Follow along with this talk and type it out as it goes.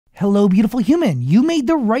Hello, beautiful human. You made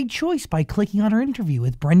the right choice by clicking on our interview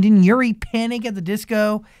with Brendon Urie, Panic at the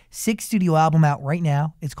Disco. 6th studio album out right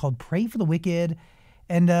now. It's called Pray for the Wicked.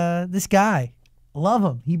 And this guy, love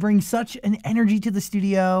him. He brings such an energy to the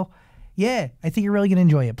studio. Yeah, I think you're really going to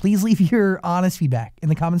enjoy it. Please leave your honest feedback in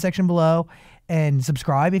the comment section below and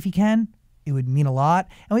subscribe if you can. It would mean a lot.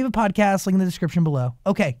 And we have a podcast, link in the description below.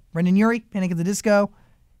 Okay, Brendon Urie, Panic at the Disco.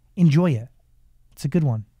 Enjoy it. It's a good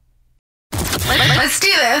one. Let's do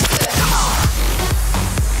this.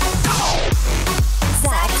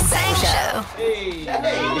 Zach Show.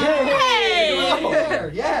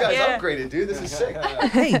 You guys upgraded, dude. This is sick.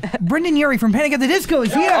 Hey, Brendon Urie from Panic at the Disco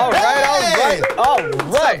is here. All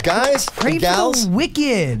right, guys. Pray and for gals. the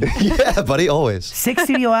Wicked. Yeah, buddy, always. 6th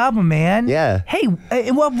studio album, man. Yeah. Hey,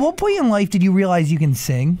 at what point in life did you realize you can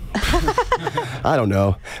sing? I don't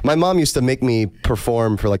know. My mom used to make me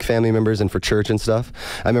perform for like family members and for church and stuff.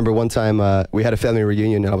 I remember one time we had a family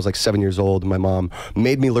reunion and I was like 7 years old. And my mom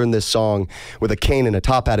made me learn this song with a cane and a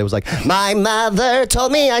top hat. It was like, my mother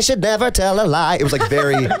told me I should never tell a lie. It was like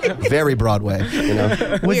very, very Broadway, you know?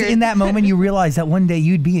 Was it in that moment you realized that one day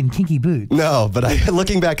you'd be in Kinky Boots? No, but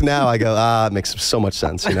looking back now, I go, it makes so much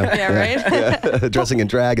sense, you know? Yeah, right? Yeah. Dressing in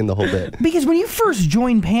drag and the whole bit. Because when you first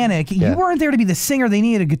joined Panic, you weren't there to be the singer. They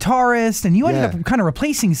needed a guitarist, and you ended up kind of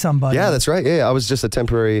replacing somebody. Yeah, that's right. Yeah, I was just a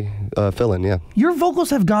temporary fill-in, yeah. Your vocals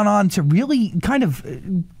have gone on to really kind of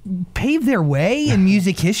pave their way in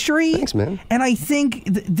music history. Thanks, man. And I think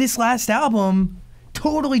this last album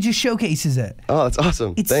totally just showcases it. Oh, that's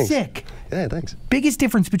awesome. It's Thanks. sick. Yeah, thanks. Biggest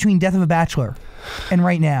difference between Death of a Bachelor and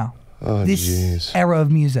right now. Oh, this geez. era of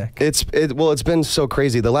music. Well, it's been so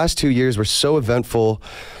crazy. The last 2 years were so eventful,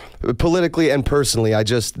 politically and personally.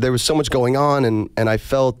 There was so much going on, and I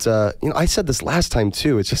felt, I said this last time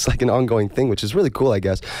too. It's just like an ongoing thing, which is really cool, I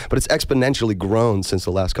guess. But it's exponentially grown since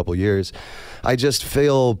the last couple of years. I just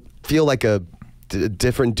feel like a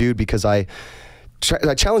different dude because I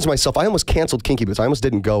challenged myself. I almost canceled Kinky Boots. I almost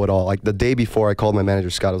didn't go at all. Like the day before, I called my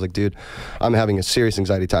manager Scott. I was like, dude, I'm having a serious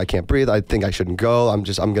anxiety attack. I can't breathe. I think I shouldn't go. I'm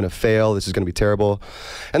gonna fail. This is gonna be terrible.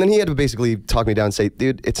 And then he had to basically talk me down and say,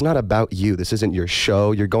 dude, it's not about you. This isn't your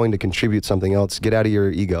show. You're going to contribute something else. Get out of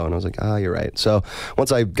your ego. And I was like, you're right. So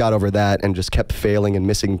once I got over that and just kept failing and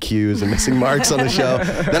missing cues and missing marks on the show,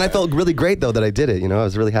 then I felt really great though that I did it. You know, I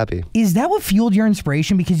was really happy. Is that what fueled your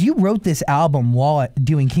inspiration? Because you wrote this album while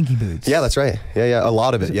doing Kinky Boots. Yeah, that's right. Yeah, a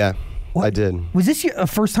lot of it. Yeah. What? I did. Was this your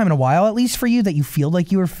first time in a while, at least for you, that you felt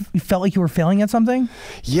like you were failing at something?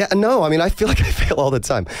 Yeah, no. I mean, I feel like I fail all the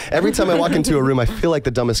time. Every time I walk into a room, I feel like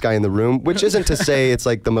the dumbest guy in the room, which isn't to say it's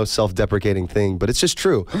like the most self-deprecating thing, but it's just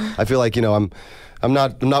true. I feel like, I'm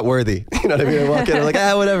not worthy. You know what I mean? I walk in, I'm like,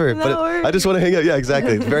 whatever. But I just want to hang out. Yeah,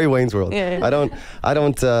 exactly. It's very Wayne's World. Yeah. I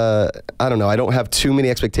don't know. I don't have too many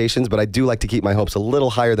expectations, but I do like to keep my hopes a little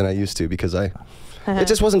higher than I used to because it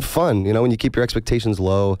just wasn't fun, when you keep your expectations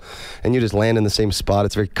low and you just land in the same spot.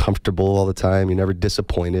 It's very comfortable all the time. You're never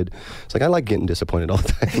disappointed. It's like, I like getting disappointed all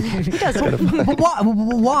the time. But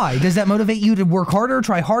why? Does that motivate you to work harder,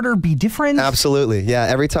 try harder, be different? Absolutely, yeah.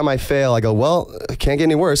 Every time I fail, I go, well, it can't get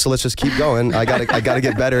any worse, so let's just keep going. I gotta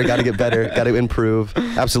get better, gotta improve.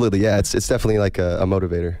 Absolutely, yeah. It's definitely like a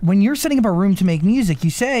motivator. When you're setting up a room to make music,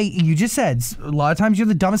 you just said, a lot of times you're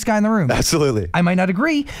the dumbest guy in the room. Absolutely. I might not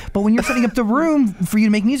agree, but when you're setting up the room for you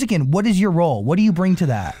to make music in, what is your role? What do you bring to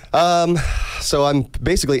that? So I'm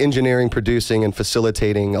basically engineering, producing, and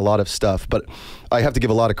facilitating a lot of stuff, but I have to give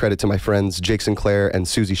a lot of credit to my friends Jake Sinclair and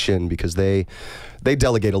Susie Shin because they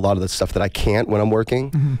delegate a lot of the stuff that I can't when I'm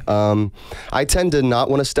working. Mm-hmm. I tend to not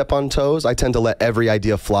want to step on toes. I tend to let every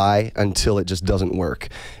idea fly until it just doesn't work.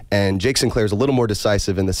 And Jake Sinclair is a little more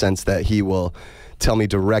decisive in the sense that he will tell me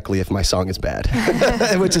directly if my song is bad,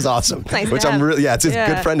 which is awesome. Nice which to I'm have. really, it's a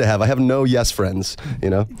good friend to have. I have no yes friends,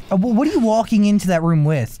 What are you walking into that room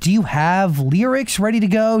with? Do you have lyrics ready to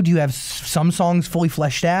go? Do you have some songs fully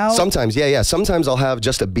fleshed out? Sometimes, yeah. Sometimes I'll have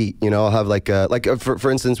just a beat, I'll have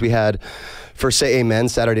for instance, we had, for Say Amen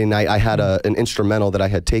Saturday night, I had an instrumental that I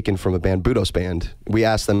had taken from a band, Budos Band. We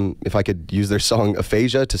asked them if I could use their song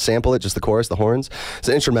Aphasia to sample it, just the chorus, the horns. It's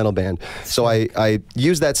an instrumental band. So I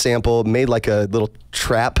used that sample, made like a little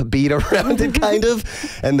trap beat around it kind of,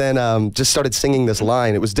 and then just started singing this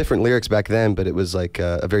line. It was different lyrics back then, but it was like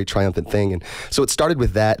a very triumphant thing. And so it started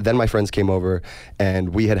with that. Then my friends came over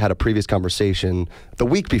and we had a previous conversation the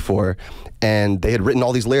week before, and they had written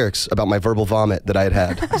all these lyrics about my verbal vomit that I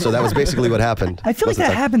had. So that was basically what happened. I feel like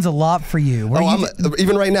that happens a lot for you.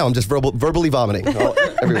 Even right now, I'm just verbally vomiting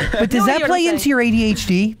everywhere. But does that play into your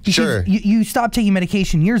ADHD? Because Sure. you stopped taking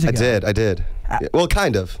medication years ago. I did. Yeah. Well,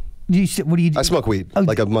 kind of. What do you do? I smoke weed. Oh,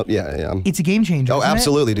 like a month. Yeah. It's a game changer. Oh, isn't it?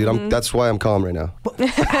 absolutely, dude. That's why I'm calm right now.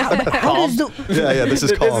 How does Yeah. This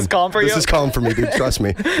is calm. This is calm for you? This is calm for me, dude. Trust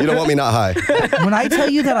me. You don't want me not high. When I tell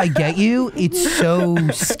you that I get you, it's so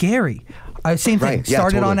scary. Same thing. Right, yeah,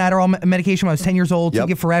 Started on Adderall medication when I was 10 years old. Yep.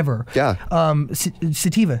 Took it forever. Yeah.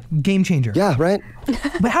 Sativa, game changer. Yeah, right?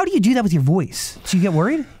 But how do you do that with your voice? Do you get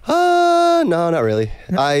worried? No, not really.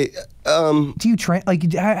 Do you train?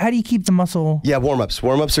 Like, how do you keep the muscle? Yeah, warm-ups.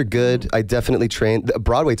 Warm-ups are good. I definitely train.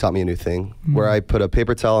 Broadway taught me a new thing where I put a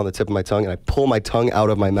paper towel on the tip of my tongue and I pull my tongue out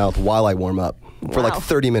of my mouth while I warm up for like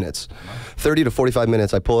 30 minutes. 30 to 45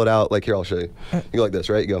 minutes. I pull it out. Like, here, I'll show you. You go like this,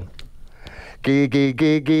 right? You go. Gee, gee,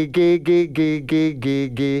 gee, gee, gee, gee, gee, gee, gee,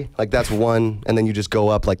 gee. Like that's one, and then you just go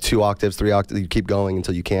up like 2 octaves, 3 octaves. You keep going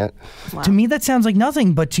until you can't. Wow. To me, that sounds like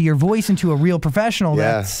nothing, but to your voice and to a real professional,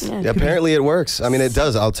 that's... Yeah, apparently it works. I mean, it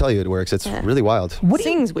does. I'll tell you it works. It's really wild. What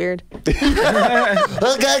sings weird. Yeah,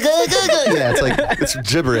 it's like, it's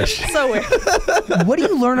gibberish. So weird. What do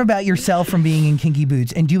you learn about yourself from being in Kinky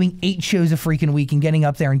Boots and doing 8 shows a freaking week and getting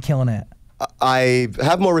up there and killing it? I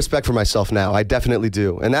have more respect for myself now. I definitely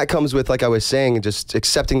do. And that comes with, like I was saying, just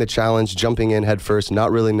accepting the challenge, jumping in head first,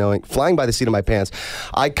 not really knowing, flying by the seat of my pants.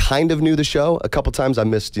 I kind of knew the show. A couple times I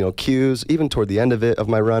missed, cues, even toward the end of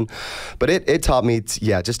my run. But it taught me,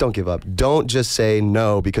 just don't give up. Don't just say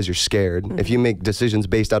no because you're scared. If you make decisions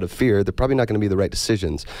based out of fear, they're probably not going to be the right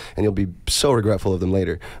decisions. And you'll be so regretful of them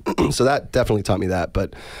later. So that definitely taught me that.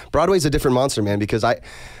 But Broadway's a different monster, man, because I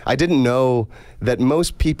didn't know that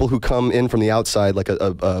most people who come in from the outside, like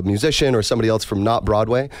a musician or somebody else from not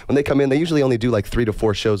Broadway, when they come in, they usually only do like 3 to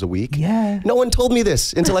 4 shows a week. Yeah. No one told me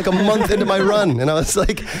this until like a month into my run. And I was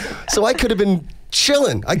like, so I could have been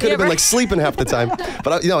chilling. I could have been like sleeping half the time.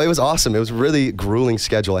 But it was awesome. It was a really grueling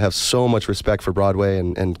schedule. I have so much respect for Broadway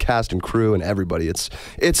and cast and crew and everybody. It's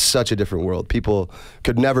such a different world. People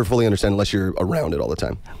could never fully understand unless you're around it all the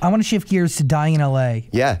time. I want to shift gears to Dying in LA.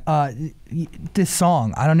 Yeah. This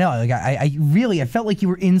song, I don't know. Like I felt like you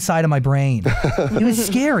were inside of my brain. It was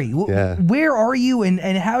scary. Yeah. Where are you,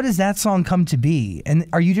 and how does that song come to be? And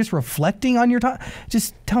are you just reflecting on your time?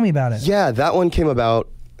 Just tell me about it. Yeah, that one came about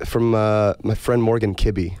from my friend Morgan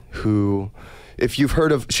Kibbe, who, if you've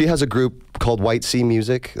heard of, she has a group called White Sea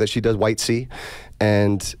Music that she does, White Sea,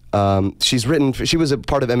 and she was a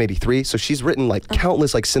part of M83, so she's written like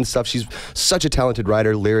countless like synth stuff. She's such a talented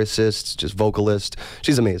writer, lyricist, just vocalist.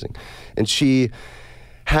 She's amazing. And she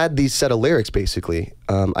had these set of lyrics basically.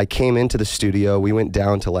 I came into the studio, we went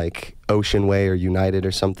down to like Ocean Way or United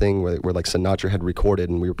or something where like Sinatra had recorded,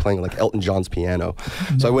 and we were playing like Elton John's piano.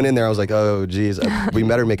 So I went in there, I was like, oh geez, we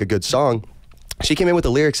better make a good song. She came in with the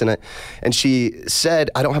lyrics and she said,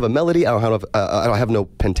 I don't have a melody, I don't have no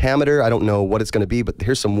pentameter, I don't know what it's gonna be, but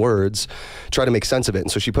here's some words, try to make sense of it.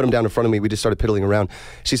 And so she put them down in front of me, we just started piddling around.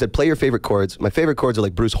 She said, play your favorite chords. My favorite chords are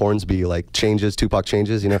like Bruce Hornsby, like Changes, Tupac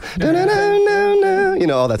Changes, all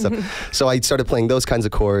that stuff. So I started playing those kinds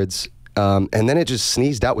of chords. And then it just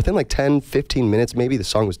sneezed out. Within like 10, 15 minutes, maybe, the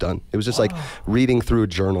song was done. It was just like reading through a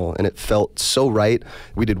journal, and it felt so right.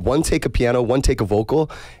 We did 1 take of piano, 1 take of vocal.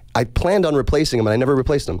 I planned on replacing them, and I never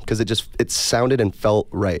replaced them because it sounded and felt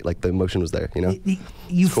right. Like the emotion was there,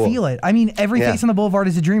 You cool. feel it. I mean, every face on the boulevard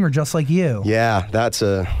is a dreamer, just like you. Yeah,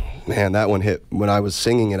 man, that one hit. When I was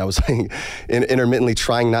singing it, I was like intermittently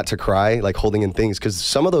trying not to cry, like holding in things, because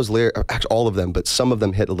some of those lyrics, actually all of them, but some of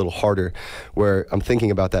them hit a little harder, where I'm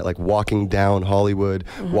thinking about that, like walking down Hollywood,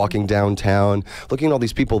 walking downtown, looking at all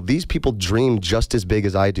these people. These people dream just as big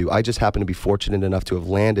as I do. I just happen to be fortunate enough to have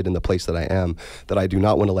landed in the place that I am, that I do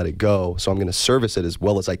not want to let it go. So I'm going to service it as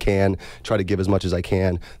well as I can, try to give as much as I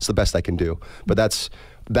can. It's the best I can do. But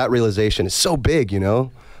that realization is so big,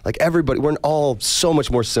 Like everybody, we're all so much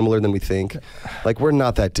more similar than we think. Like we're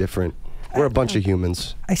not that different. We're a bunch of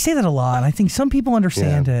humans. I say that a lot. I think some people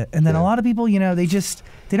understand it, and then a lot of people,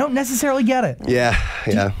 they don't necessarily get it.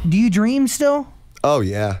 Yeah. Do you dream still? Oh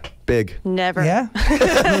yeah, big. Never. Yeah.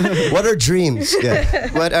 What are dreams? Yeah.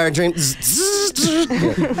 What are dreams?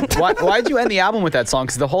 Why'd you end the album with that song?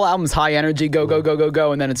 Because the whole album's high energy, go, go, go, go,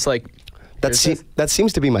 go, and then it's like... That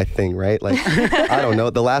seems to be my thing, right? Like, I don't know.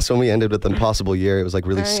 The last one we ended with Impossible Year. It was like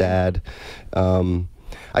really sad.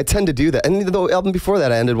 I tend to do that. And the album before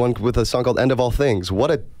that, I ended one with a song called End of All Things. What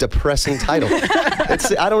a depressing title.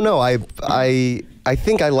 I don't know. I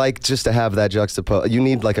think I like just to have that juxtapose. You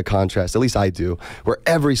need like a contrast, at least I do, where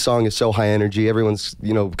every song is so high energy. Everyone's,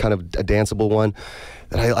 kind of a danceable one.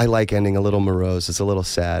 I like ending a little morose. It's a little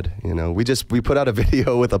sad, you know. We put out a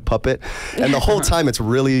video with a puppet, and the whole time it's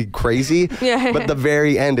really crazy. Yeah. But the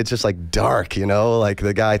very end, it's just like dark, you know. Like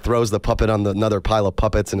the guy throws the puppet on another pile of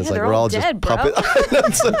puppets, and it's like they're we're all dead, just bro. puppet.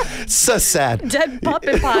 It's so sad. Dead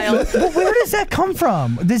puppet pile. Well, where does that come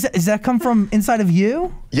from? Does that come from inside of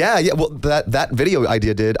you? Yeah. Well, that video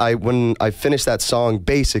idea did. When I finished that song,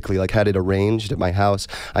 basically like had it arranged at my house.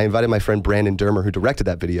 I invited my friend Brendon Urie, who directed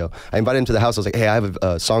that video. I invited him to the house. I was like, hey, I have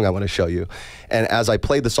a song I want to show you. And as I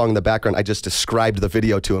played the song in the background, I just described the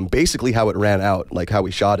video to him, basically how it ran out, like how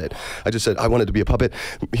we shot it. I just said, I want it to be a puppet.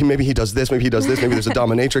 Maybe he does this, maybe he does this, maybe there's a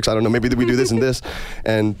dominatrix, I don't know, maybe we do this and this.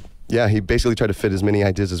 And yeah, he basically tried to fit as many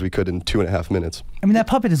ideas as we could in 2.5 minutes. I mean, that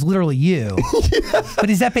puppet is literally you. Yeah. But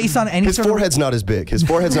is that based on any His sort of... forehead's not as big. His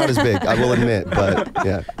forehead's not as big, I will admit, but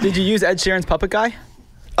yeah. Did you use Ed Sheeran's puppet guy?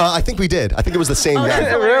 I think we did. I think it was the same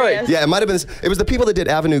guy. Really? Yeah, it might have been. It was the people that did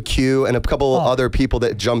Avenue Q and a couple other people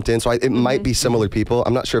that jumped in. So it might be similar people.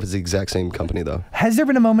 I'm not sure if it's the exact same company though. Has there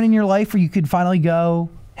been a moment in your life where you could finally go,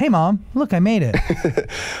 hey mom, look, I made it?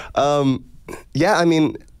 Yeah, I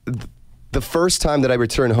mean, the first time that I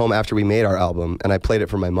returned home after we made our album and I played it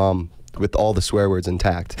for my mom with all the swear words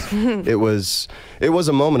intact, it was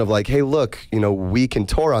a moment of like, hey, look, you know, we can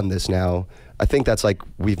tour on this now. I think that's like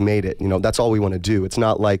we've made it. You know, that's all we want to do. It's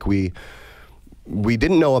not like we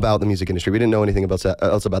didn't know about the music industry. We didn't know anything else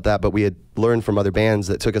about that, but we had learned from other bands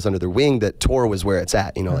that took us under their wing that tour was where it's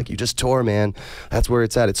at. You know, like you just tour, man. That's where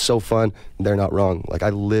it's at. It's so fun. They're not wrong. Like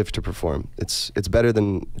I live to perform. It's better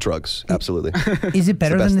than drugs. Absolutely. Is it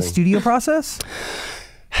better than the thing. studio process?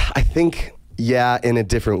 I think, yeah, in a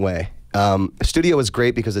different way. Studio is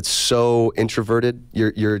great because it's so introverted.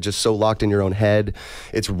 You're just so locked in your own head.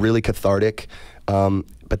 It's really cathartic.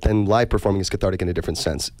 But then live performing is cathartic in a different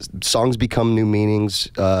sense. Songs become new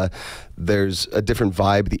meanings. There's a different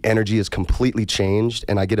vibe. The energy is completely changed,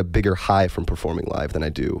 and I get a bigger high from performing live than I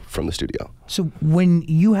do from the studio. So when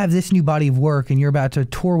you have this new body of work and you're about to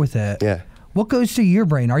tour with it, Yeah. what goes through your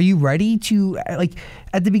brain? Are you ready to, like,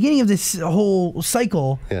 at the beginning of this whole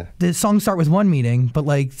cycle, Yeah. the songs start with one meaning, but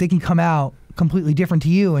like they can come out completely different to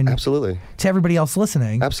you and Absolutely. to everybody else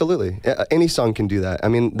listening. Absolutely. Any song can do that. I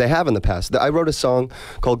mean, they have in the past. I wrote a song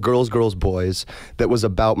called Girls, Girls, Boys that was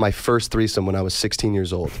about my first threesome when I was 16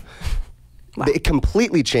 years old. Wow. It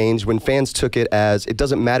completely changed when fans took it as, it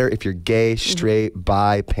doesn't matter if you're gay, straight,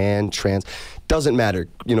 bi, pan, trans, doesn't matter,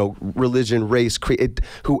 you know, religion, race,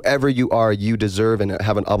 whoever you are, you deserve and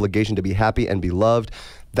have an obligation to be happy and be loved.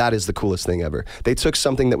 That is the coolest thing ever. They took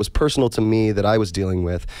something that was personal to me that I was dealing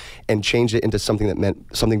with and changed it into something that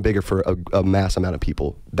meant something bigger for a mass amount of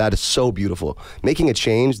people. That is so beautiful. Making a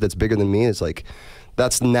change that's bigger than me is like,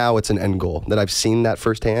 it's an end goal. That I've seen that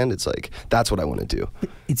firsthand. It's like, that's what I want to do.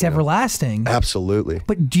 It's everlasting. Absolutely.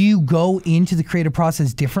 But do you go into the creative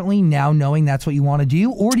process differently now knowing that's what you want to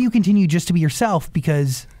do? Or do you continue just to be yourself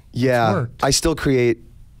because it's worked? I still create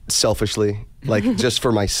selfishly, like just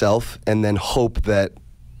for myself, and then hope that,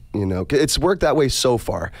 you know, it's worked that way so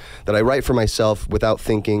far, that I write for myself without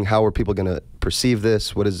thinking, how are people going to perceive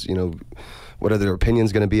this? What are their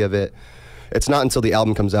opinions going to be of it? It's not until the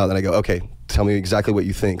album comes out that I go, okay, tell me exactly what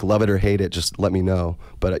you think. Love it or hate it, just let me know.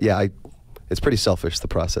 But yeah, it's pretty selfish, the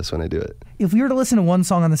process when I do it. If we were to listen to one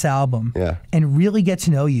song on this album and really get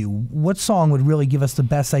to know you, what song would really give us the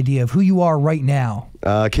best idea of who you are right now?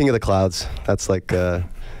 King of the Clouds. That's like...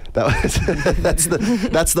 that's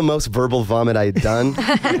the most verbal vomit I had done.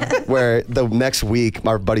 Where the next week,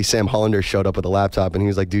 our buddy Sam Hollander showed up with a laptop and he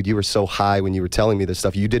was like, dude, you were so high when you were telling me this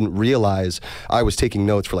stuff. You didn't realize I was taking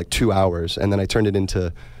notes for like 2 hours. And then I turned it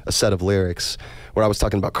into a set of lyrics where I was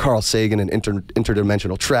talking about Carl Sagan and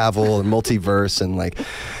interdimensional travel and multiverse, and like,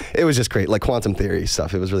 it was just great, like quantum theory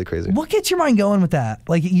stuff. It was really crazy. What gets your mind going with that?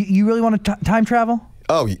 Like, you really want to time travel?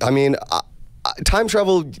 Oh, I mean, time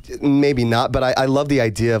travel, maybe not, but I love the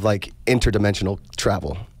idea of like interdimensional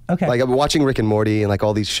travel. Okay. Like I'm watching Rick and Morty and like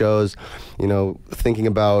all these shows, you know, thinking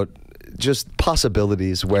about just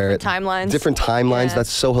possibilities where different timelines. Yeah. That's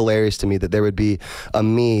so hilarious to me that there would be a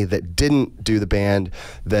me that didn't do the band,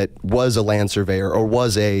 that was a land surveyor or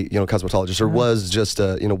was a, you know, cosmetologist or was just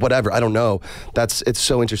a, you know, whatever. I don't know. It's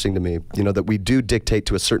so interesting to me, you know, that we do dictate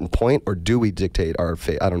to a certain point, or do we dictate our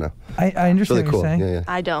fate? I don't know. I understand really what cool. you're saying. Yeah.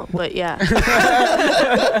 I don't, but yeah.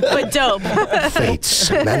 But dope.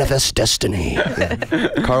 Fates, manifest destiny. Yeah.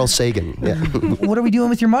 Carl Sagan. Yeah. What are we doing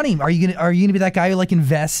with your money? Are you gonna be that guy who like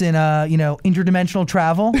invests in interdimensional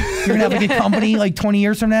travel? You're gonna have like a company like 20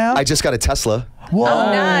 years from now? I just got a Tesla.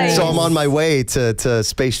 Whoa. nice. So I'm on my way to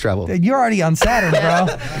space travel. You're already on Saturn,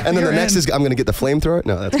 bro. And then You're the next in. is I'm going to get the flamethrower.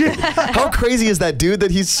 No, that's crazy. How crazy is that dude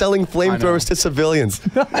that he's selling flamethrowers to civilians?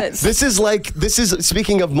 This is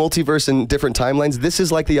speaking of multiverse and different timelines, this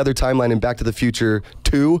is like the other timeline in Back to the Future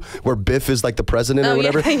 2 where Biff is like the president or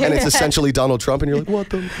whatever, and it's essentially Donald Trump, and you're like, what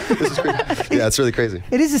the? This is crazy. Yeah, it's really crazy.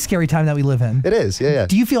 It is a scary time that we live in. It is, yeah.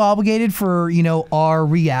 Do you feel obligated for, our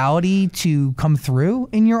reality to come through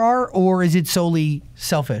in your art, or is it solely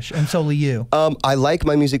selfish and solely you? I like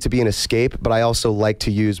my music to be an escape, but I also like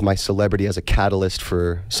to use my celebrity as a catalyst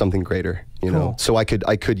for something greater, you know? So I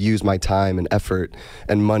could use my time and effort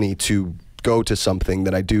and money to go to something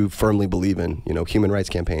that I do firmly believe in, human rights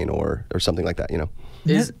campaign or something like that,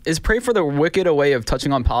 Is Pray for the Wicked a way of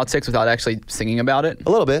touching on politics without actually singing about it? A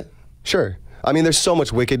little bit, sure. I mean, there's so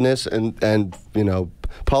much wickedness and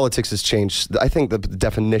politics has changed. I think the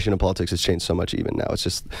definition of politics has changed so much even now.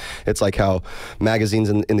 It's like how magazines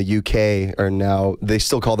in the UK are now, they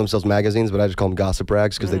still call themselves magazines, but I just call them gossip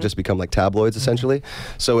rags because they just become like tabloids essentially.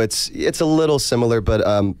 So it's a little similar, but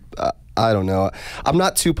I don't know. I'm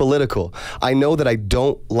not too political. I know that I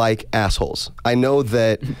don't like assholes. I know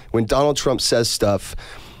that when Donald Trump says stuff,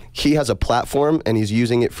 he has a platform and he's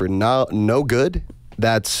using it for no good.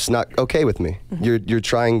 That's not okay with me. You're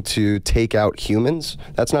trying to take out humans.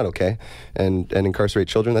 That's not okay. And incarcerate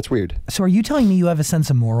children. That's weird. So are you telling me you have a sense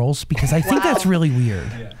of morals? Because I think that's really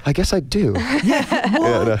weird. I guess I do. Yeah,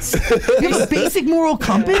 what? You have a basic moral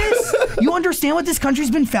compass? You understand what this country's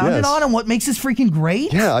been founded on and what makes us freaking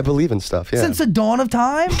great? Yeah, I believe in stuff. Yeah. Since the dawn of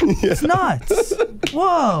time? It's nuts.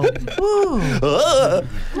 Whoa. Woo.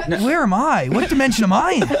 Where am I? What dimension am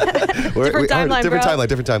I in? Different timeline, bro.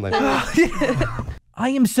 Different timeline. I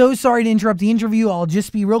am so sorry to interrupt the interview. I'll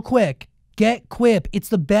just be real quick. Get Quip. It's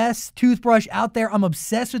the best toothbrush out there. I'm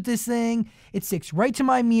obsessed with this thing. It sticks right to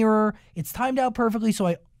my mirror. It's timed out perfectly, so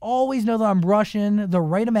I always know that I'm brushing the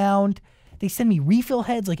right amount. They send me refill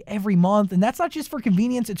heads like every month, and that's not just for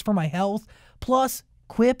convenience, it's for my health. Plus,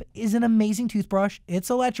 Quip is an amazing toothbrush. It's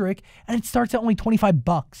electric, and it starts at only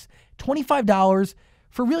 $25. $25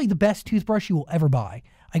 for really the best toothbrush you will ever buy.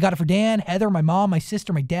 I got it for Dan, Heather, my mom, my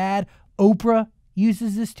sister, my dad. Oprah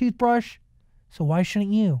uses this toothbrush, so why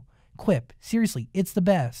shouldn't you? Quip, seriously, it's the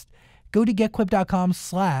best. Go to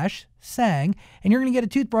getquip.com/sang, and you're going to get a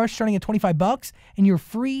toothbrush starting at $25, and your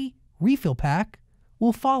free refill pack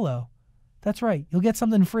will follow. That's right, you'll get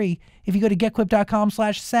something free if you go to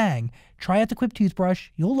getquip.com/sang. Try out the Quip toothbrush.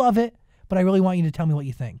 You'll love it, but I really want you to tell me what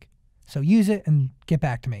you think. So use it and get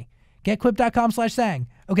back to me. Getquip.com/sang.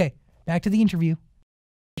 Okay, back to the interview.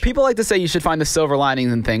 People like to say you should find the silver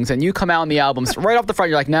linings in things, and you come out in the albums right off the front.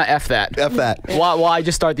 You're like, nah, F that. F that. Why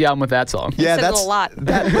just start the album with that song? Yeah, Says that's a lot.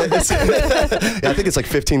 Yeah, I think it's like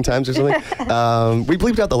 15 times or something. We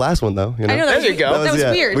bleeped out the last one though. I know, There you go. That was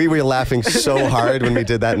weird. We were laughing so hard when we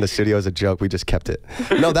did that in the studio as a joke. We just kept it.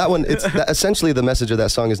 No, that one. Essentially the message of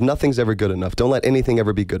that song is nothing's ever good enough. Don't let anything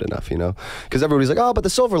ever be good enough. Because everybody's like, oh, but the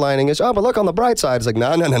silver lining is, oh, but look on the bright side. It's like, no.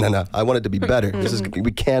 I want it to be better.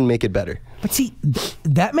 We can make it better. But see,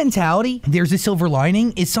 that mentality, there's a silver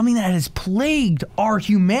lining, is something that has plagued our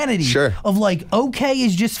humanity. Sure. Of like, okay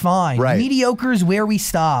is just fine. Right. Mediocre is where we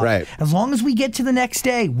stop. Right. As long as we get to the next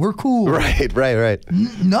day, we're cool. Right.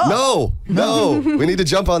 No. No. We need to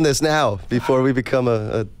jump on this now before we become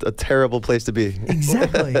a terrible place to be.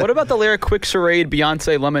 Exactly. What about the lyric "Quick Charade,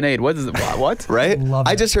 Beyonce, Lemonade"? What is it? What? Right? Love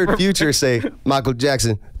I it. just heard Future say Michael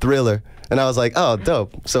Jackson, Thriller. And I was like, oh,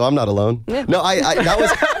 dope. So I'm not alone. No, that was,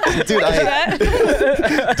 dude,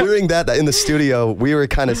 during that in the studio, we were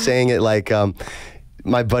kind of saying it like,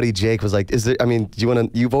 my buddy Jake was like,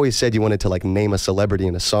 you've always said you wanted to like name a celebrity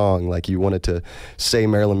in a song. Like you wanted to say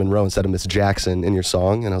Marilyn Monroe instead of Miss Jackson in your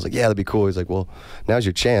song. And I was like, yeah, that'd be cool. He's like, well, now's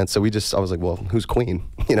your chance. So I was like, well, who's Queen?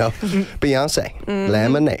 Beyonce,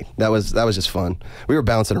 Lemonade. That was just fun. We were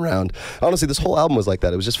bouncing around. Honestly, this whole album was like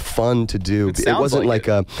that. It was just fun to do. It wasn't like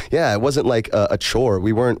it wasn't like a chore.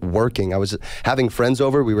 We weren't working. I was having friends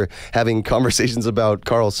over. We were having conversations about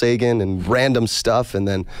Carl Sagan and random stuff. And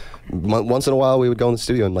then once in a while we would go in the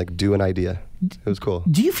studio and like do an idea. It was cool.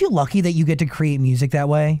 Do you feel lucky that you get to create music that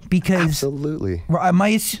way? Because absolutely. My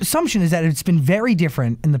assumption is that it's been very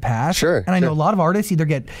different in the past. Sure. And I know a lot of artists either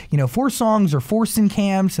get, forced songs or forced in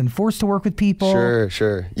camps and forced to work with people.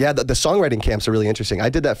 Sure. Yeah, the songwriting camps are really interesting. I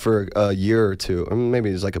did that for a year or two. Or maybe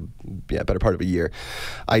it was like better part of a year.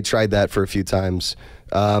 I tried that for a few times.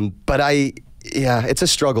 But it's a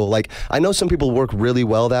struggle. Like, I know some people work really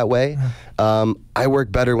well that way. I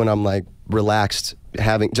work better when I'm like relaxed,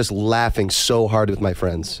 just laughing so hard with my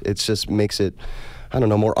friends. It just makes it I don't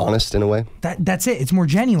know, more honest in a way. That's it. It's more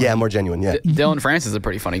genuine. Yeah, more genuine. Yeah. Dylan Francis is a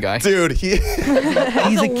pretty funny guy. Dude, He's a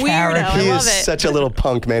weirdo. character. I he love is it. such a little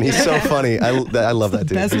punk, man. He's so funny. I love that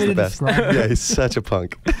dude. best He's way the to best. describe it. Yeah, he's such a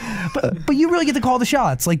punk. But you really get to call the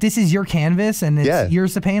shots. Like, this is your canvas, and it's Yeah.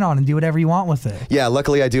 yours to paint on and do whatever you want with it. Yeah,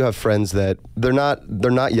 luckily I do have friends that they're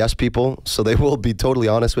not yes people, so they will be totally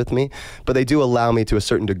honest with me, but they do allow me to a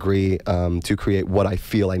certain degree to create what I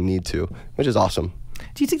feel I need to, which is awesome.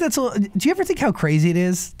 Do you think do you ever think how crazy it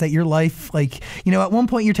is that your life, like, you know, at one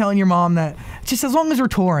point you're telling your mom that just as long as we're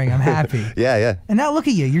touring, I'm happy. Yeah. And now look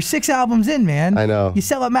at you. You're 6 albums in, man. I know. You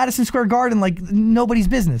sell at Madison Square Garden like nobody's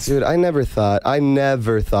business. Dude, I never thought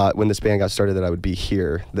when this band got started that I would be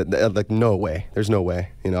here. Like, no way. There's no way.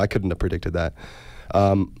 You know, I couldn't have predicted that.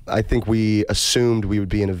 I think we assumed we would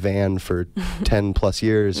be in a van for 10 plus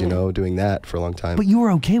years, you know, doing that for a long time. But you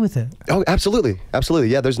were okay with it. Oh, absolutely. Absolutely.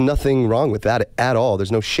 Yeah, there's nothing wrong with that at all.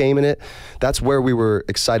 There's no shame in it. That's where we were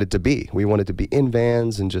excited to be. We wanted to be in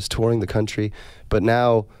vans and just touring the country. But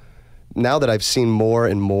now that I've seen more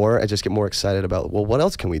and more, I just get more excited about, well, what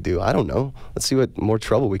else can we do? I don't know. Let's see what more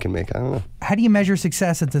trouble we can make. I don't know. How do you measure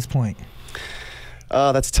success at this point?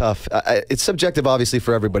 That's tough. It's subjective, obviously,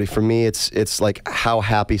 for everybody. For me, it's like how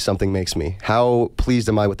happy something makes me. How pleased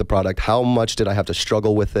am I with the product? How much did I have to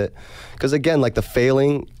struggle with it? Because again, like the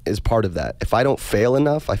failing is part of that. If I don't fail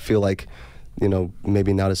enough, I feel like, you know,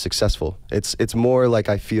 maybe not as successful. It's more like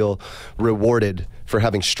I feel rewarded for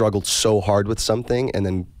having struggled so hard with something and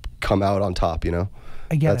then come out on top, you know?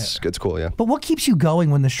 I get it. It's cool, yeah. But what keeps you going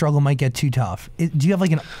when the struggle might get too tough? Do you have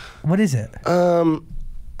like what is it?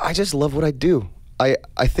 I just love what I do.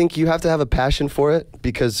 I think you have to have a passion for it,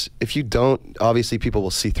 because if you don't, obviously people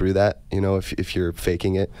will see through that, you know, if you're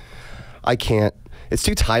faking it. I can't. It's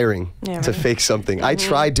too tiring to fake something. I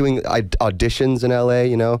tried doing auditions in LA,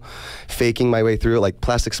 you know, faking my way through it, like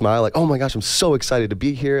Plastic Smile, like, oh my gosh, I'm so excited to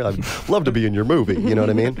be here. I'd love to be in your movie, you know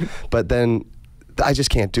what I mean? But then I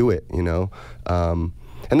just can't do it, you know?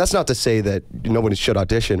 And that's not to say that nobody should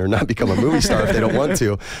audition or not become a movie star if they don't want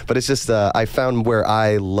to, but it's just I found where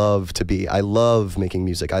I love to be. I love making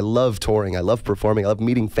music. I love touring. I love performing. I love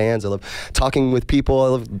meeting fans. I love talking with people. I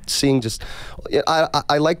love seeing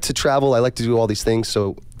I like to travel. I like to do all these things,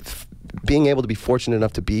 so being able to be fortunate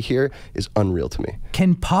enough to be here is unreal to me.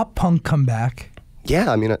 Can pop punk come back?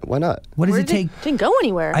 Yeah, I mean, why not? What does it take? Didn't go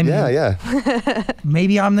anywhere. I mean, Yeah.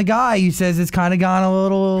 maybe I'm the guy who says it's kind of gone a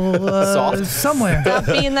little Soft. somewhere. Stop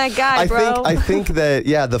being that guy, bro. I think that,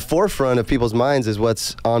 yeah, the forefront of people's minds is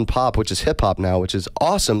what's on pop, which is hip hop now, which is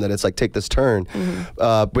awesome that it's like take this turn,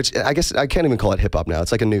 which I guess I can't even call it hip hop now.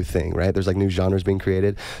 It's like a new thing, right? There's like new genres being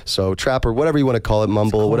created. So trap or whatever you want to call it,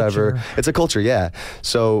 mumble, whatever. It's a culture, yeah.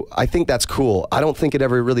 So I think that's cool. I don't think it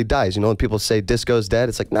ever really dies. You know, when people say disco's dead,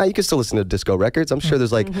 it's like, nah, you can still listen to disco records. I'm sure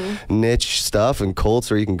there's like niche stuff and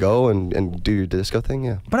cults where you can go and do your disco thing,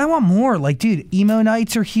 yeah. But I want more. Like, dude, emo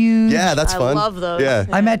nights are huge. Yeah, that's fun. I love those. Yeah.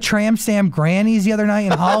 I met Tramp Stamp Grannies the other night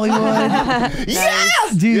in Hollywood.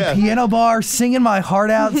 Yes! Dude, Yeah. piano bar, singing my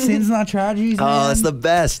heart out, Sins Not Tragedies, man. Oh, that's the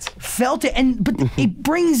best. Felt it, but it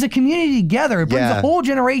brings the community together. It brings Yeah. a whole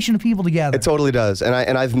generation of people together. It totally does. And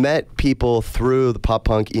I've met people through the pop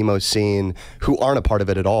punk emo scene who aren't a part of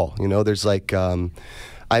it at all. You know, there's like,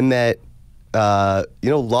 I met, you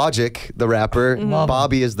know, Logic, the rapper.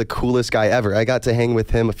 Bobby is the coolest guy ever. I got to hang with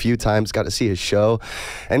him a few times, got to see his show.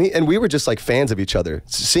 And we were just like fans of each other.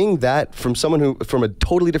 Seeing that from someone who, from a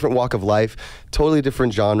totally different walk of life, totally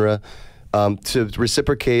different genre, to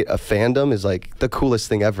reciprocate a fandom is like the coolest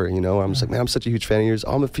thing ever, you know? I'm just like, man, I'm such a huge fan of yours.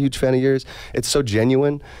 I'm a huge fan of yours. It's so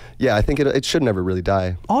genuine. Yeah, I think it should never really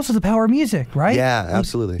die. Also the power of music, right? Yeah, Like,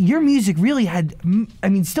 absolutely. your music really had, I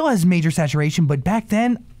mean, still has major saturation, but back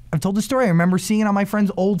then, I've told the story. I remember seeing it on my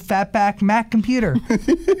friend's old fatback Mac computer.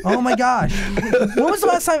 Oh my gosh. When was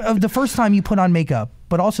the first time you put on makeup,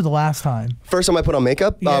 but also the last time? First time I put on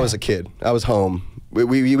makeup, Yeah. I was a kid. I was home.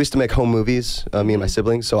 We used to make home movies, me and my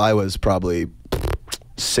siblings, so I was probably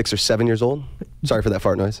 6 or 7 years old. Sorry for that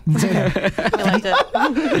fart noise. I liked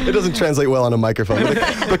it. It doesn't translate well on a microphone.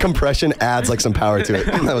 The compression adds like some power to it.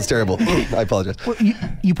 That was terrible. I apologize. Well,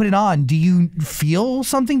 you put it on. Do you feel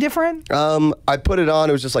something different? I put it on.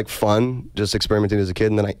 It was just like fun, just experimenting as a kid.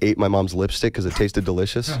 And then I ate my mom's lipstick because it tasted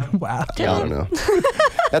delicious. Wow. I don't know.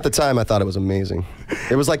 At the time, I thought it was amazing.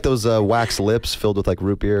 It was like those wax lips filled with like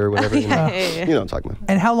root beer or whatever. You know, you know what I'm talking about.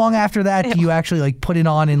 And how long after that do you actually like put it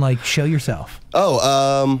on and like show yourself?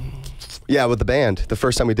 Oh, yeah, with the band. The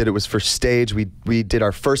first time we did it was for stage. We did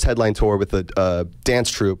our first headline tour with a dance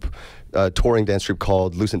troupe touring dance troupe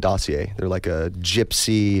called Lucent Dossier. They're like a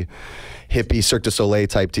gypsy, hippie Cirque du Soleil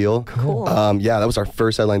type deal. Cool. Yeah, that was our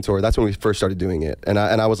first headline tour. That's when we first started doing it. And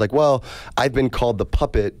I was like, well, I've been called the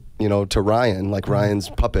puppet, to Ryan, like Ryan's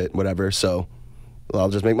puppet, whatever. So I'll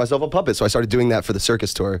just make myself a puppet. So I started doing that for the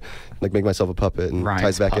circus tour, like make myself a puppet, and Ryan's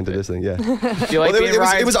ties back puppet. into this thing. Yeah. Do you like being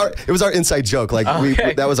Ryan's? It was our inside joke. Like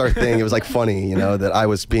Okay. that was our thing. It was like funny, that I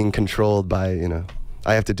was being controlled by,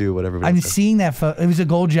 I have to do what everybody I'm says. seeing that photo. It was a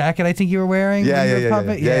gold jacket I think you were wearing. Yeah, when you yeah, were a yeah,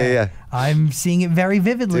 puppet. yeah. I'm seeing it very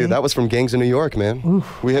vividly. Dude, that was from Gangs of New York, man.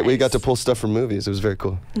 We got to pull stuff from movies. It was very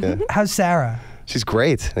cool. Yeah. How's Sarah? She's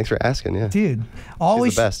great. Thanks for asking. Yeah. Dude,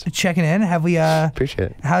 always best. checking in. Have we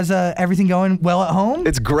Appreciate it. how's everything going well at home?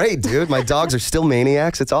 It's great, dude. My dogs are still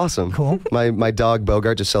maniacs. It's awesome. Cool. My dog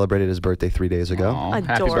Bogart just celebrated his birthday 3 days ago. Aw,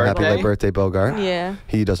 happy Adorable. Happy birthday. late birthday, Bogart. Yeah.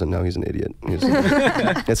 He doesn't know. He's an idiot.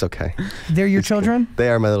 It's okay. They're your children? They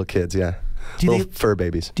are my little kids, yeah. Do Little they- fur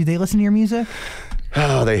babies. Do they listen to your music?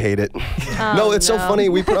 Oh, they hate it. No, it's so no. funny.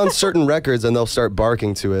 We put on certain records and they'll start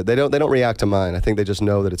barking to it. They don't react to mine. I think they just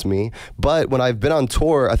know that it's me. But when I've been on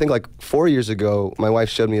tour, I think like 4 years ago, my wife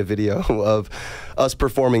showed me a video of us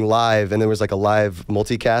performing live, and there was like a live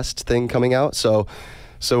multicast thing coming out. So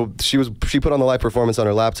she put on the live performance on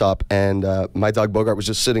her laptop, and my dog Bogart was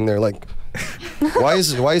just sitting there like, why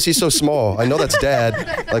is he so small? I know that's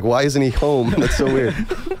Dad. Like, why isn't he home? That's so weird.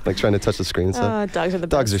 Like trying to touch the screen and stuff. Dogs are the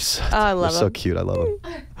Dogs best. are I love they're so them. cute. I love them.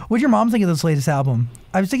 What'd your mom think of this latest album?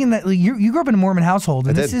 I was thinking that like, you grew up in a Mormon household,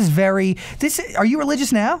 and I this did. is very. Are you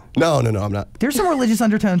religious now? No, I'm not. There's some religious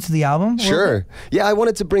undertones to the album. Sure. Yeah, I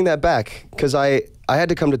wanted to bring that back because I had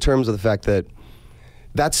to come to terms with the fact that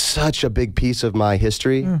that's such a big piece of my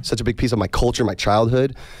history, such a big piece of my culture, my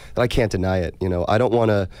childhood, that I can't deny it. I don't want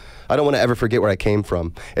to ever forget where I came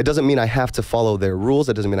from. It doesn't mean I have to follow their rules.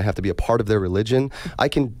 It doesn't mean I have to be a part of their religion. I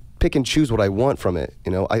can pick and choose what I want from it.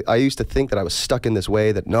 I used to think that I was stuck in this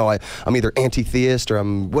way that no, I'm either anti-theist or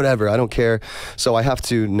I'm whatever. I don't care. So I have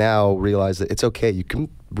to now realize that it's okay. You can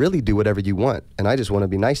really do whatever you want. And I just want to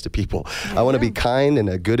be nice to people. I want to be kind and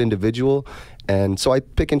a good individual. And so I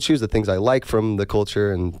pick and choose the things I like from the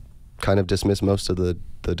culture and kind of dismiss most of the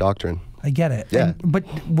doctrine. I get it. Yeah. But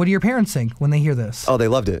what do your parents think when they hear this? Oh, they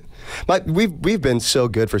loved it. We've been so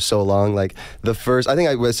good for so long. Like I think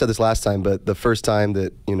I said this last time, but the first time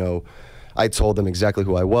that, I told them exactly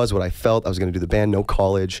who I was, what I felt, I was going to do the band, no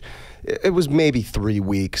college. It was maybe 3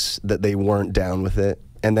 weeks that they weren't down with it.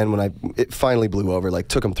 And then when it finally blew over, like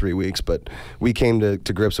took them 3 weeks, but we came to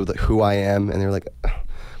grips with like, who I am, and they were like,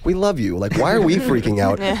 we love you. Like, why are we freaking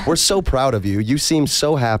out? We're so proud of you. You seem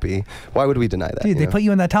so happy. Why would we deny that? Dude, they put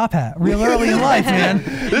you in that top hat real early in life, man.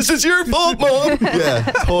 This is your fault, Mom. Yeah,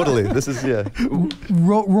 totally. This is,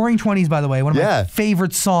 Roaring 20s, by the way, one of my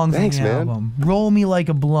favorite songs Thanks, on the man. album. Roll me like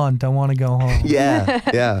a blunt. I want to go home.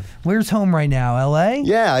 Yeah. Where's home right now? LA?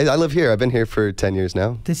 Yeah, I live here. I've been here for 10 years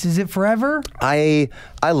now. This is it forever? I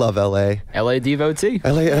love LA. LA devotee.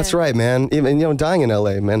 LA, that's right, man. Even dying in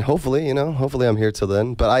LA, man. Hopefully, hopefully I'm here till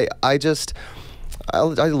then. But I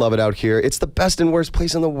love it out here. It's the best and worst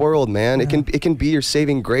place in the world, man. Yeah. It can be your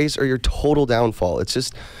saving grace or your total downfall.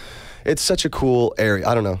 It's such a cool area.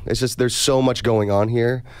 I don't know. It's just there's so much going on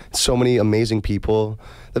here. So many amazing people.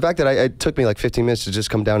 The fact that it took me like 15 minutes to just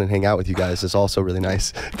come down and hang out with you guys is also really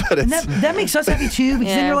nice. But And it's that makes us happy too,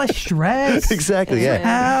 because then you're less stressed. exactly, It's yeah. your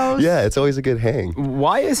house. Yeah, it's always a good hang.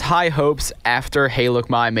 Why is High Hopes after Hey Look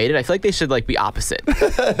Ma I Made It? I feel like they should like be opposite.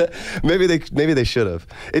 Maybe they should have.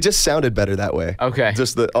 It just sounded better that way. Okay.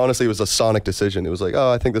 Just that honestly, it was a sonic decision. It was like,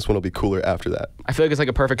 oh, I think this one will be cooler after that. I feel like it's like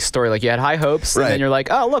a perfect story. Like you had High Hopes, Right. and then you're like,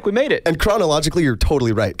 oh look, we made it. And chronologically, you're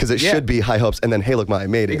totally right because it Yeah. should be High Hopes and then Hey Look Ma I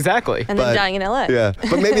Made It. Exactly. And then dying in LA. Yeah,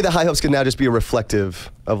 but maybe the High Hopes can now just be a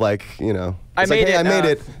reflective of like, I it's like, made hey, it, I made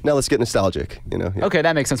it. Now let's get nostalgic. Yeah. Okay,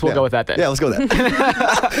 that makes sense. We'll Yeah. go with that then. Yeah, let's go with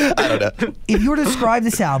that. I don't know. If you were to describe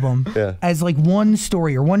this album Yeah. as like one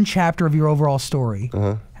story or one chapter of your overall story,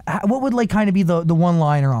 what would like kind of be the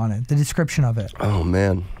one-liner on it, the description of it? Oh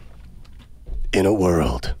man. In a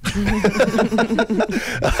world.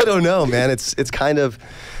 I don't know, man. It's kind of,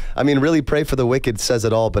 really Pray for the Wicked says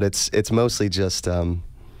it all, but it's mostly just,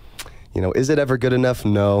 is it ever good enough?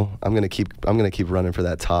 No. I'm gonna keep running for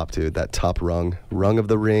that top, dude. That top rung of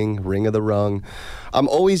the ring of the rung. I'm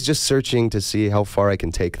always just searching to see how far I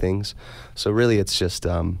can take things. So really, it's just,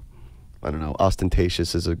 I don't know.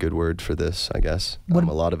 Ostentatious is a good word for this, I guess. A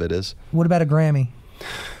lot of it is. What about a Grammy?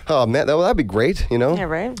 Oh man, that'd be great. Yeah,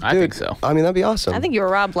 right? I think so. That'd be awesome. I think you were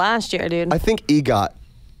robbed last year, dude. I think EGOT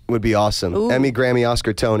would be awesome. Ooh. Emmy, Grammy,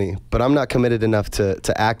 Oscar, Tony. But I'm not committed enough to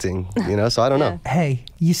acting, so I don't know. Hey,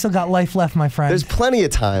 you still got life left, my friend. There's plenty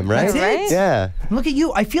of time, right? That's it. Right? Yeah. Look at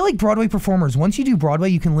you. I feel like Broadway performers, once you do Broadway,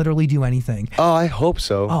 you can literally do anything. Oh, I hope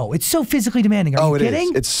so. Oh, it's so physically demanding. Are you it is.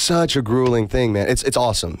 kidding? It's such a grueling thing, man. It's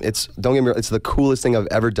awesome. Don't get me wrong, it's the coolest thing I've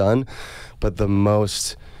ever done, but the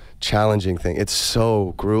most challenging thing. It's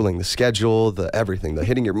so grueling. The schedule, the everything, the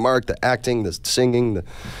hitting your mark, the acting, the singing,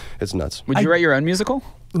 it's nuts. Would you write your own musical?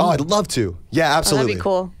 Oh, I'd love to. Yeah, absolutely. be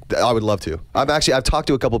cool. I would love to. I've talked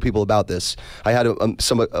to a couple people about this. I had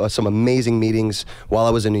some amazing meetings while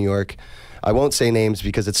I was in New York. I won't say names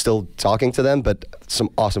because it's still talking to them, but some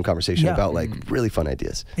awesome conversation Yeah. about like really fun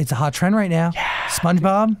ideas. It's a hot trend right now.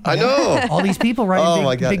 SpongeBob. I know. All these people writing Oh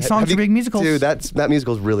my God. big songs for big musicals. Dude, that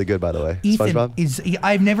musical is really good, by the way. Ethan SpongeBob.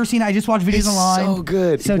 I've never seen it. I just watched videos It's online. so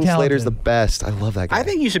good. So Ethan talented. Slater's the best. I love that guy. I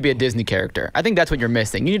think you should be a Disney character. I think that's what you're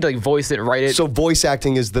missing. You need to like voice it, write it. So voice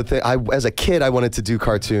acting is the thing. As a kid, I wanted to do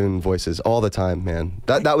cartoon voices all the time, man.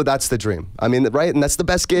 That's the dream. I mean, right? And that's the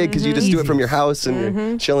best gig because you just do it from your house and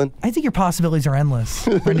you're chilling. I think your possibilities are endless,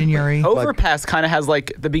 Brendon Urie. Overpass kind of has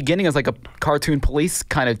like the beginning is like a cartoon police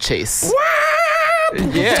kind of chase.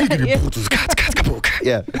 Yeah.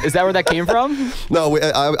 Yeah. Is that where that came from? No,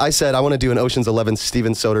 I said I want to do an Ocean's 11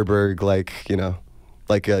 Steven Soderbergh,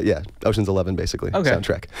 Ocean's 11 basically Okay.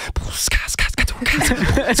 soundtrack.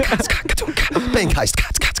 Bank heist.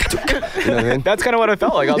 You know what I mean? That's kind of what I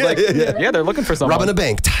felt like. I was yeah, they're looking for someone. Robbing a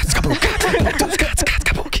bank.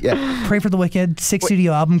 Yeah. Pray for the Wicked, 6th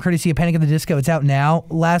studio album, courtesy of Panic at the Disco. It's out now.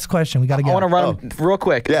 Last question. We got to go. I want to run real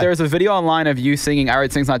quick. Yeah. There's a video online of you singing "I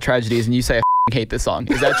Write Things Not Tragedies" and you say, "I hate this song."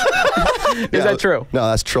 Is that is that true? No,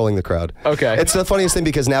 that's trolling the crowd. Okay. It's the funniest thing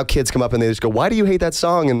because now kids come up and they just go, "Why do you hate that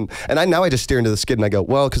song?" And I just steer into the skid and I go,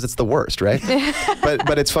 "Well, because it's the worst, right?"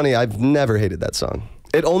 but it's funny. I've never hated that song.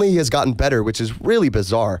 It only has gotten better, which is really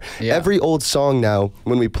bizarre. Yeah. Every old song now,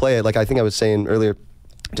 when we play it, like I think I was saying earlier,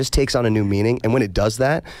 just takes on a new meaning. And when it does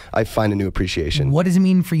that, I find a new appreciation. What does it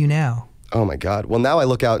mean for you now? Oh my God. Well, now I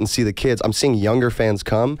look out and see the kids. I'm seeing younger fans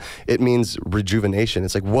come. It means rejuvenation.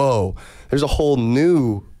 It's like, whoa, there's a whole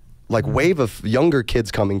new wave of younger kids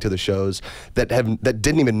coming to the shows that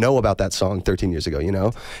didn't even know about that song 13 years ago,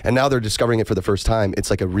 and now they're discovering it for the first time. It's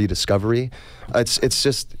like a rediscovery.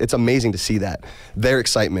 It's amazing to see that their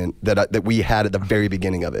excitement that we had at the very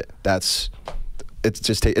beginning of it.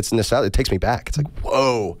 It's nostalgia. It takes me back. It's like,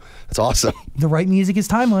 whoa, that's awesome. The right music is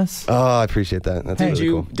timeless. Oh, I appreciate that. That's really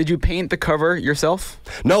cool. Did you paint the cover yourself?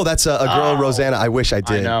 No, that's a girl, Rosanna. I wish I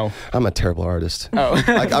did. I know. I'm a terrible artist. Oh.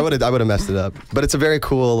 I would have messed it up. But it's a very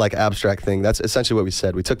cool, abstract thing. That's essentially what we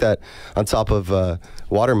said. We took that on top of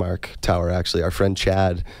Watermark Tower, actually. Our friend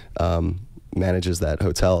Chad manages that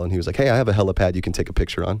hotel, and he was like, "Hey, I have a helipad you can take a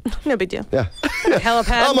picture on." No big deal. Yeah.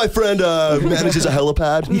 Helipad. Oh, my friend manages a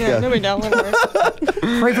helipad. Yeah, no big deal. Whatever.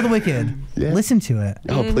 Pray for the Wicked. Yeah. Listen to it.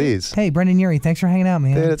 Oh, please. Hey, Brendon Urie, thanks for hanging out,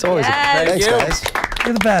 man. Dude, it's always Yes. thanks, Thank you. guys.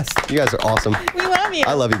 You're the best. You guys are awesome. We love you.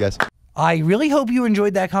 I love you guys. I really hope you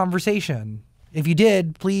enjoyed that conversation. If you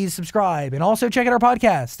did, please subscribe and also check out our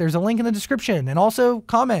podcast. There's a link in the description, and also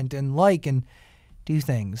comment and like and do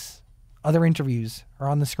things. Other interviews are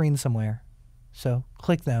on the screen somewhere, so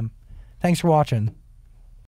click them. Thanks for watching.